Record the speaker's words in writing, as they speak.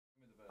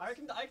I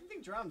can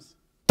think drums.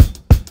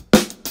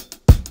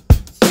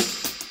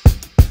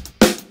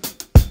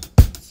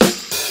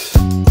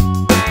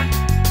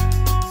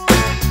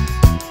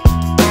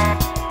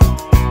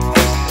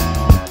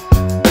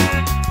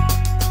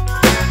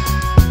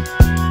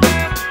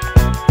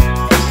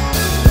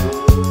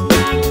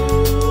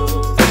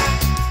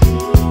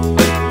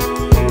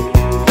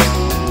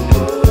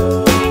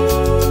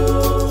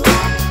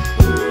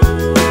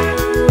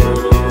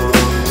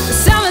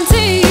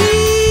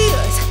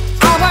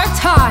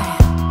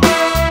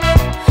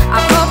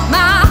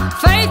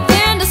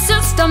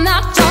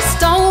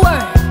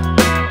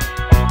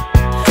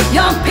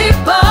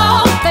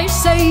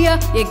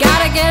 You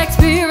gotta get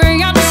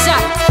experience.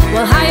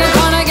 Well, how you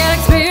gonna get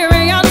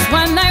experience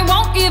when they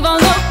won't even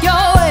look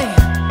your way?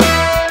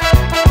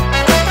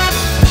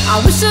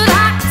 I wish that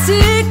I could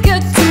take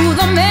it to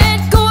the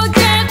men, go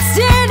against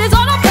it, it's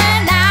on a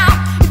plan now.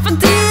 If I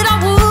did, I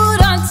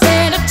wouldn't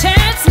stand a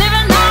chance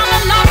living on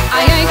and on.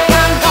 I ain't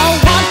got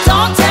no one,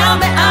 don't tell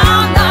me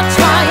I'm not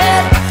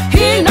trying.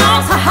 He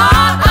knows how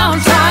hard I'm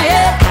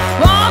trying.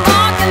 What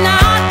more can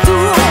I do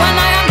when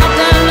I have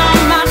nothing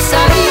on my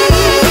side?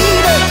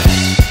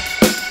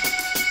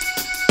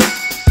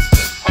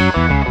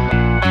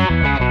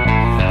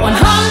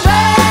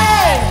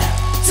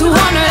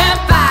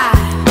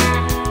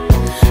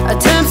 205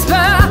 attempts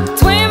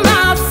between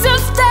my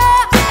sister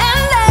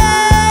and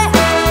I.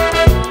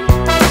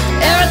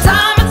 Every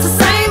time it's the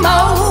same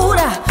old.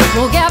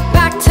 We'll get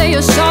back to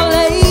you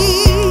shortly.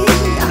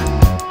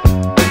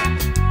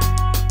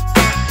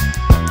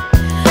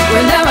 We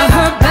never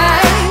heard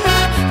back.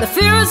 The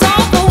fear is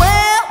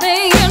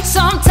overwhelming, and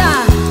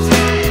sometimes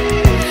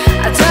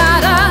I try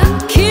to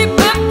keep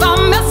it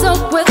from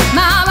messing with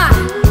my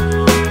mind.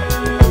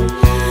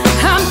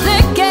 I'm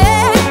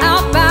thinking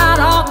about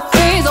all the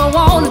things I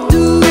wanna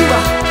do,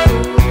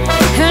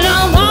 and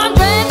I'm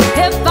wondering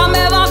if I'm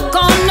ever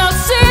gonna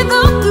see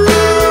them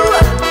through.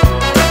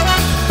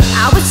 I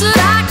wish that I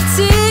could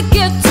take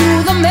it to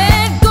the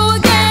man, go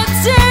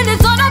against it,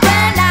 it's on a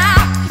plan now.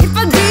 If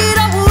I did,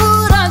 I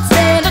wouldn't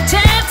stand a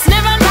chance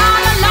living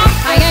on alone.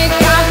 I ain't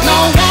got no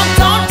one,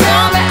 don't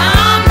tell me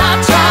I'm not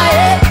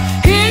trying.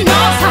 He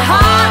knows how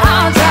hard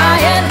I'm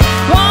trying.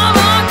 What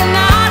more can I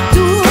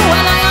do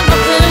when I have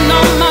nothing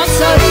on my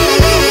side?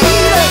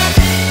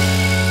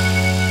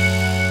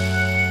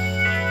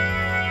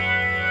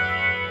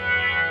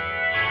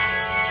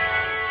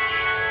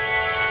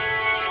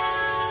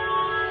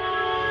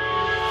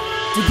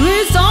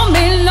 Degrees don't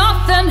mean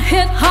nothing,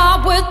 hit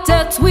hard with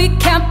debts we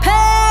can't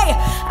pay.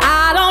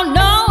 I don't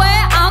know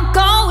where I'm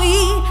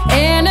going,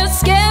 and it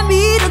scared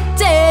me to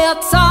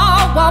death. So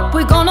what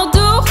we gonna do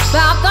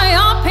about the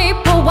young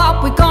people?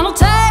 What we gonna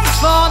take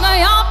for the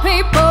young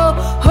people?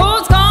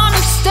 Who's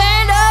gonna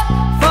stand up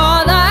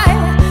for the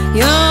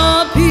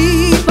young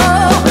people?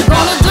 What we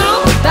gonna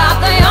do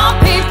about the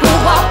young people?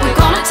 What we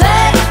gonna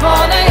take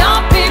for the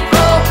young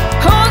people?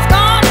 Who's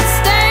gonna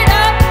stand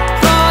up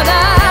for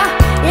the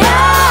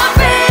young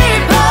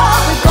people?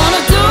 What we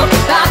gonna do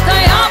about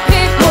the young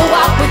people?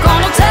 What we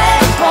gonna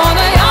take for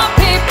the young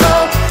people?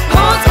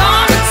 Who's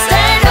gonna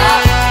stand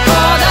up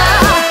for the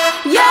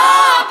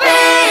young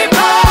people?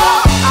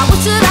 I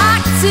wish that I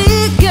could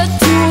take it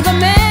to the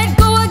men,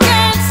 go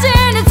against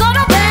it, it's on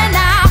a plan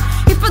now.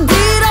 If I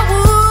did, I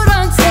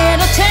wouldn't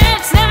stand a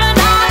chance living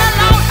all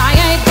alone. I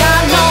ain't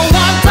got no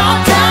one,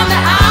 don't tell me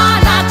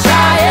I'm not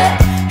trying.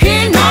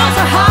 He knows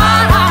how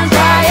hard I'm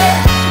trying.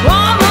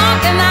 What more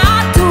can I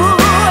do?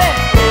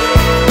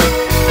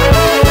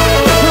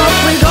 What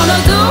we gonna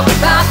do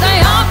about the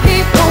young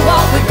people?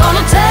 What we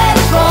gonna take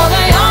for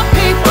the young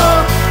people?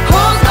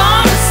 Who's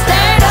gonna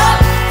stand up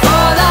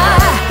for the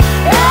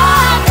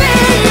young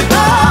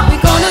people? What we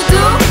gonna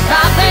do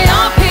about the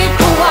young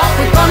people? What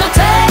we gonna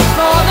take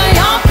for the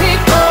young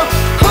people?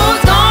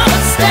 Who's gonna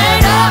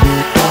stand up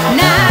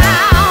now?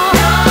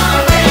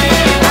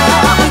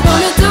 What we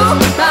gonna do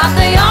about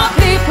the young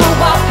people?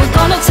 What we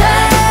gonna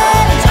take?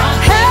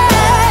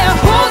 Hey,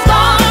 who's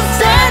gonna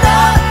stand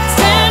up,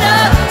 stand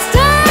up,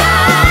 stand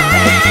up?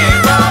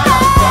 What we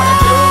gonna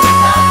do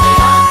about the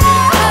young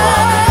people? What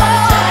we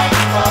gonna take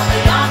for the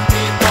young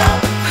people?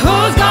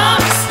 Who's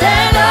gonna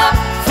stand up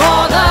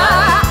for the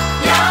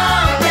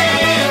young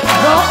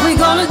people? What we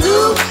gonna do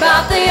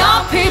about the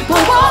young people?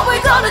 What we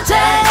gonna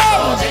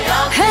take?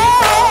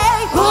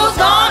 Hey, who's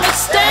gonna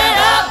stand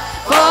up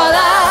for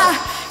the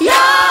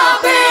young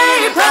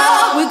people?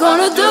 What we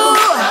gonna do?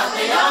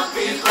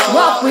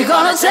 What we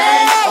gonna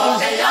take?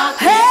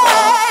 Hey.